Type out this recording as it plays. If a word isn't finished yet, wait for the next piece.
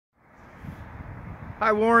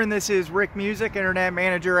Hi Warren, this is Rick Music, Internet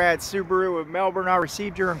Manager at Subaru of Melbourne. I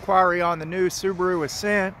received your inquiry on the new Subaru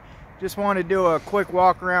Ascent. Just wanted to do a quick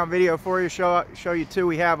walk around video for you, show you two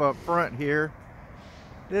we have up front here.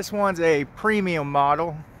 This one's a premium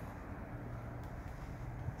model.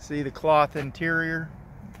 See the cloth interior.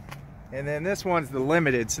 And then this one's the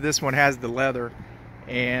limited, so this one has the leather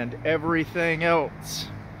and everything else.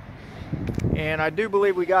 And I do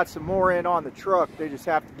believe we got some more in on the truck. They just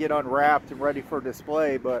have to get unwrapped and ready for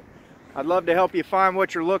display. But I'd love to help you find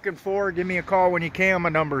what you're looking for. Give me a call when you can. My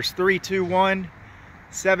number is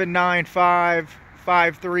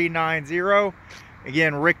 321-795-5390.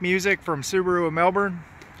 Again, Rick Music from Subaru of Melbourne.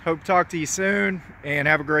 Hope to talk to you soon and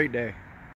have a great day.